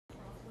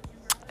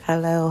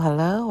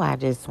Hello. I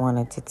just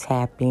wanted to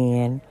tap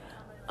in.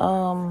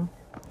 Um,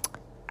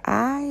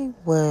 I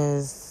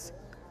was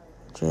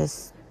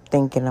just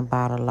thinking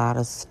about a lot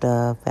of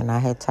stuff, and I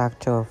had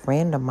talked to a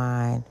friend of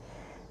mine,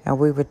 and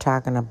we were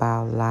talking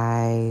about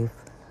life,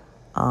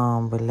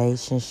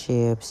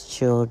 relationships,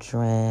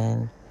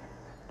 children,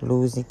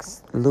 losing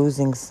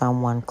losing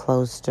someone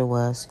close to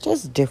us,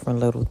 just different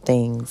little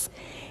things.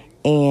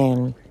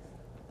 And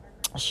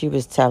she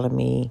was telling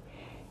me,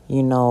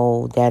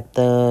 that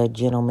the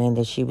gentleman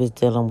that she was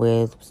dealing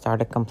with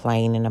started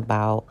complaining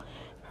about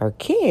her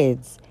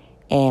kids.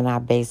 And I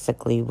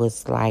basically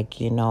was like,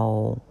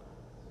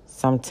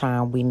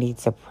 sometimes we need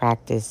to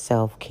practice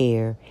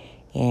self-care.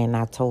 And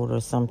I told her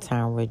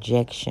sometimes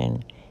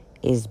rejection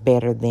is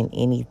better than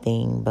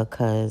anything,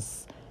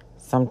 because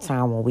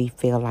sometimes when we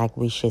feel like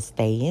we should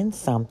stay in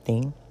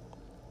something,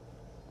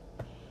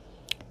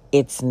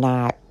 it's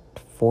not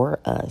for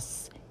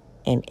us.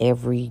 And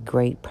every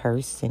great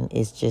person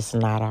is just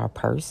not our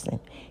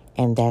person.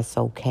 And that's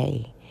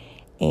okay.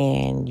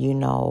 And,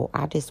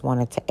 I just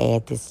wanted to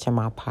add this to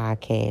my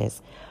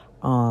podcast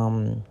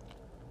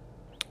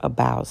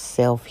about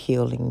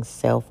self-healing,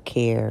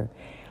 self-care.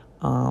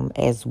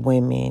 As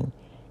women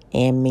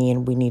and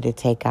men, we need to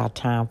take our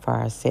time for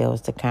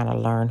ourselves to kind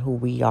of learn who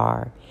we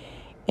are.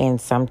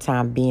 And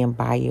sometimes being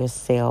by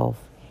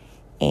yourself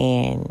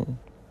and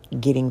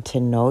getting to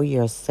know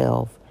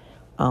yourself,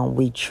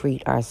 we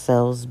treat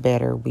ourselves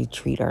better. We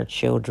treat our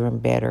children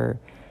better.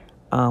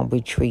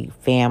 We treat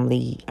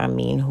family,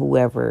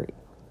 whoever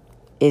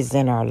is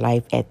in our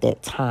life at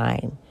that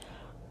time,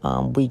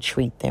 we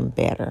treat them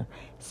better.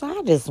 So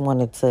I just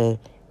wanted to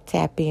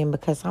tap in,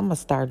 because I'm going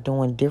to start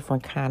doing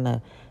different kind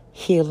of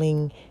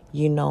healing,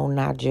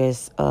 not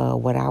just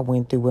what I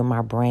went through with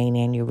my brain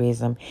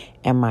aneurysm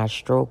and my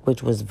stroke,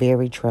 which was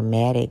very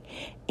traumatic.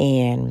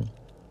 And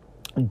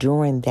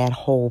during that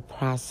whole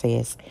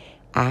process,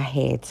 I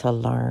had to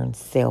learn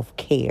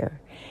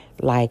self-care.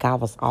 Like, I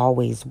was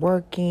always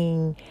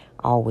working,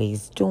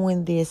 always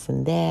doing this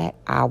and that.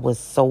 I was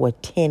so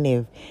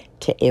attentive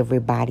to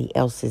everybody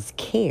else's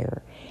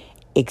care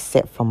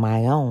except for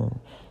my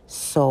own.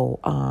 So,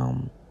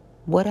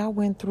 what I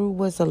went through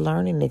was a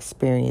learning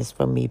experience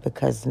for me,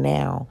 because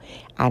now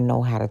I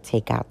know how to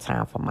take out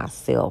time for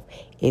myself.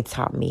 It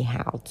taught me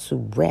how to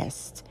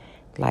rest.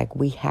 Like,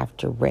 we have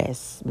to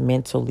rest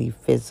mentally,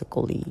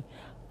 physically,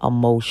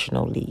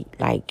 emotionally,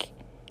 like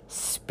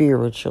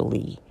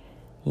spiritually,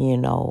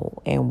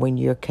 and when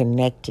you're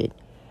connected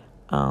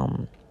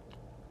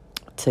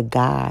to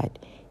God,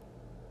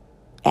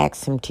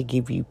 ask Him to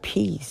give you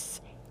peace,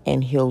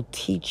 and He'll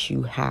teach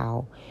you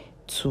how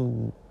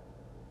to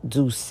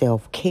do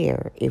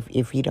self-care.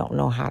 If you don't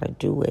know how to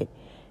do it,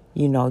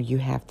 you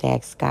have to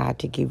ask God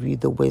to give you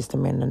the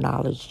wisdom and the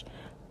knowledge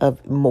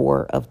of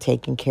more of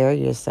taking care of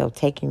yourself.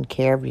 Taking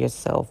care of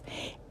yourself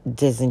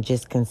doesn't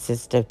just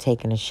consist of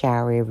taking a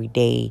shower every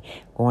day,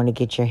 going to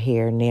get your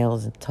hair,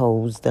 nails, and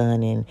toes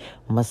done, and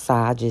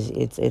massages.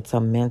 It's a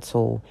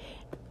mental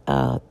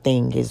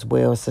thing as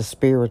well. It's a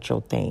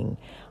spiritual thing.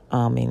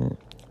 And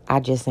I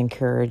just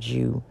encourage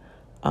you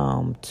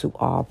to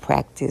all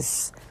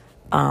practice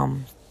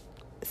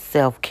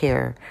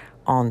self-care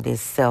on this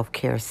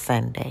Self-Care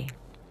Sunday.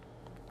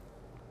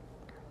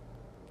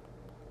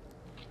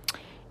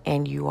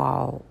 And you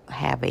all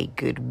have a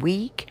good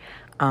week.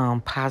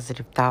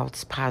 Positive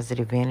thoughts,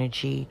 positive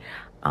energy,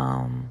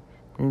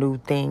 new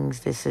things.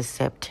 This is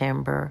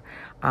September.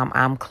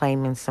 I'm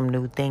claiming some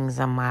new things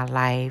in my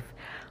life.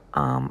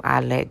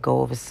 I let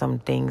go of some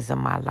things in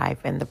my life,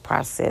 and the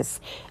process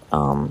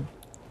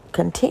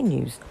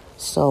continues.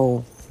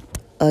 So,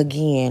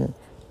 again,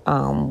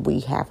 we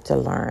have to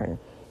learn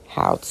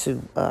how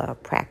to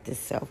practice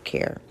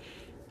self-care.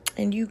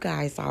 And you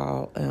guys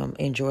all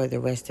enjoy the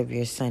rest of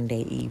your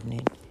Sunday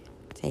evening.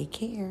 Take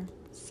care.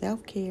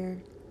 Self-care.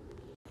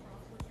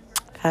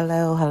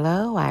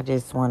 Hello. I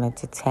just wanted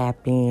to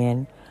tap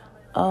in.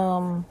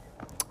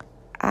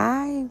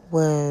 I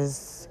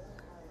was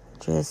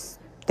just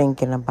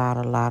thinking about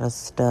a lot of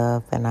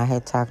stuff, and I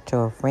had talked to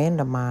a friend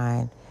of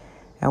mine,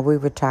 and we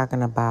were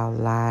talking about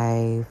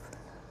life,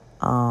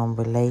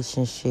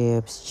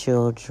 relationships,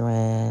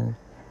 children,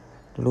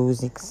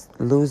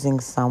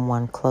 losing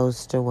someone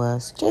close to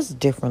us, just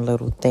different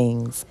little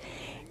things.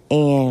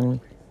 And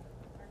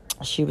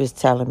she was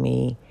telling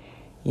me,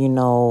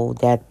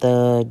 that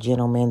the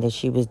gentleman that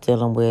she was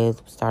dealing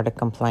with started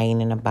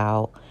complaining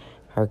about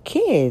her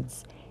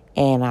kids.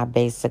 And I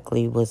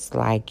basically was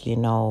like,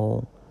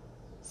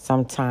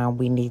 sometimes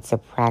we need to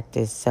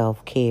practice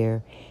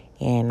self-care.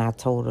 And I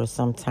told her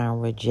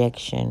sometimes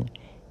rejection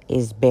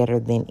is better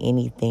than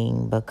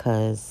anything,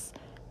 because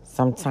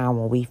sometimes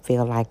when we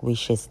feel like we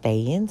should stay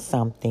in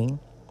something,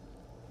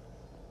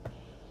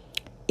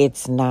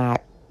 it's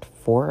not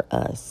for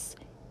us.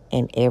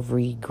 And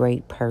every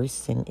great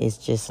person is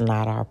just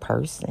not our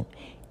person.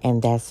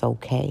 And that's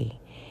okay.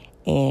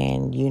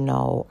 And,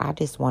 I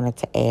just wanted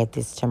to add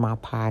this to my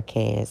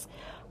podcast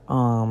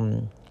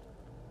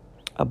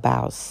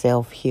about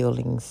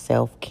self-healing,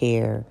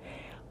 self-care.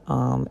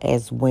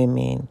 As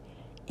women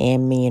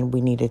and men,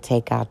 we need to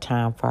take our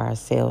time for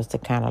ourselves to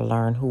kind of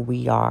learn who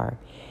we are.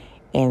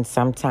 And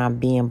sometimes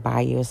being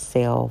by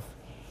yourself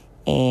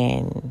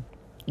and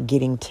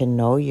getting to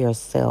know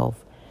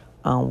yourself,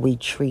 we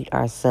treat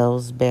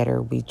ourselves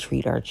better. We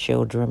treat our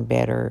children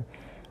better.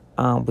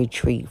 We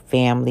treat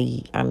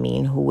family,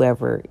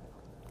 whoever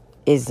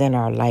is in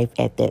our life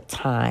at that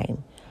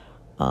time,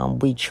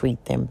 we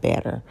treat them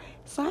better.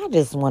 So I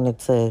just wanted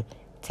to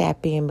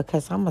tap in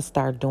because I'm going to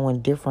start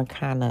doing different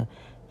kind of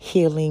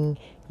healing,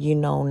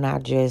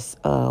 not just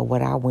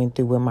what I went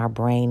through with my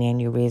brain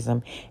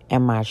aneurysm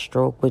and my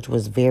stroke, which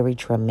was very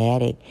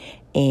traumatic.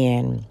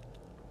 And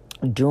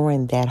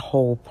during that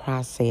whole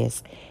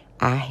process,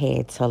 I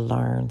had to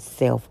learn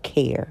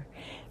self-care.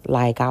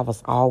 Like I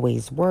was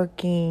always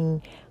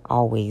working,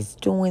 always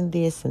doing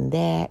this and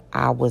that.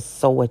 I was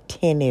so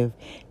attentive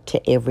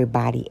to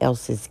everybody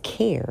else's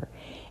care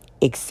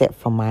except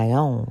for my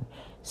own.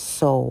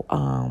 So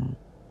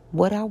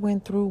what I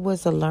went through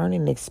was a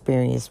learning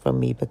experience for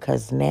me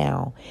because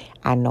now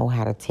I know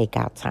how to take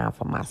out time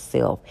for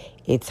myself.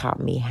 It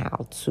taught me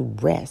how to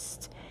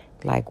rest.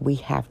 Like we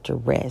have to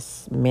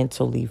rest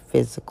mentally,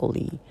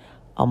 physically,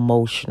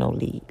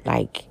 emotionally,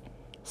 like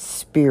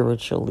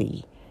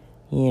spiritually,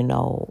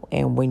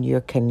 and when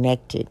you're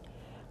connected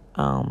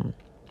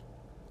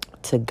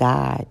to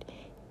God,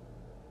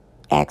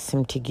 ask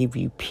Him to give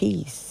you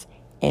peace,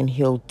 and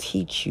He'll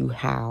teach you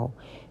how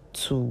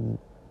to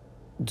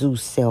do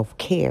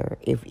self-care.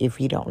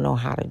 If you don't know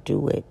how to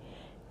do it,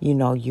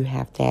 you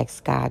have to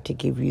ask God to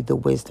give you the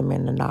wisdom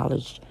and the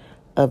knowledge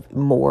of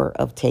more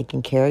of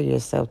taking care of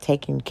yourself.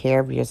 Taking care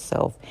of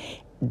yourself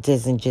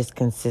doesn't just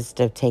consist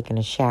of taking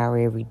a shower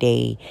every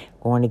day,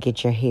 going to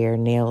get your hair,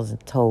 nails,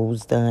 and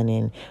toes done,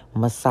 and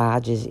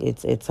massages.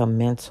 It's a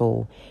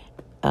mental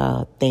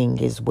thing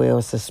as well.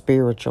 It's a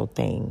spiritual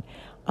thing.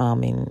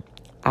 And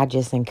I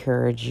just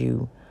encourage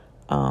you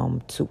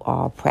to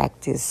all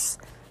practice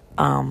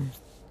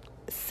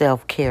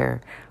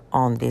self-care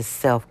on this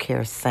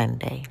Self-Care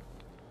Sunday.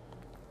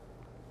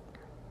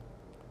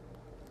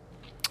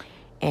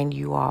 And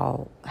you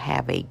all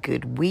have a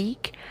good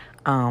week.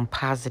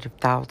 Positive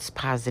thoughts,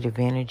 positive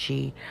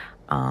energy,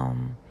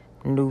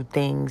 new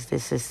things.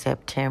 This is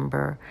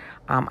September.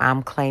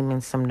 I'm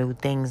claiming some new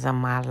things in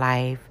my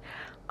life.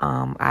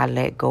 I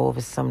let go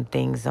of some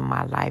things in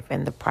my life,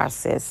 and the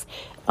process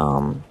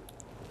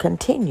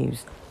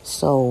continues.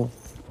 So,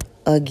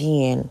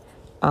 again,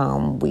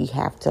 we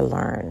have to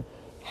learn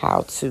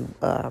how to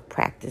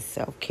practice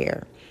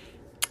self-care.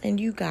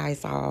 And you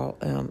guys all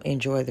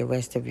enjoy the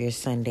rest of your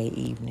Sunday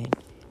evening.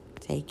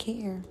 Take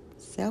care.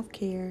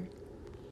 Self-care.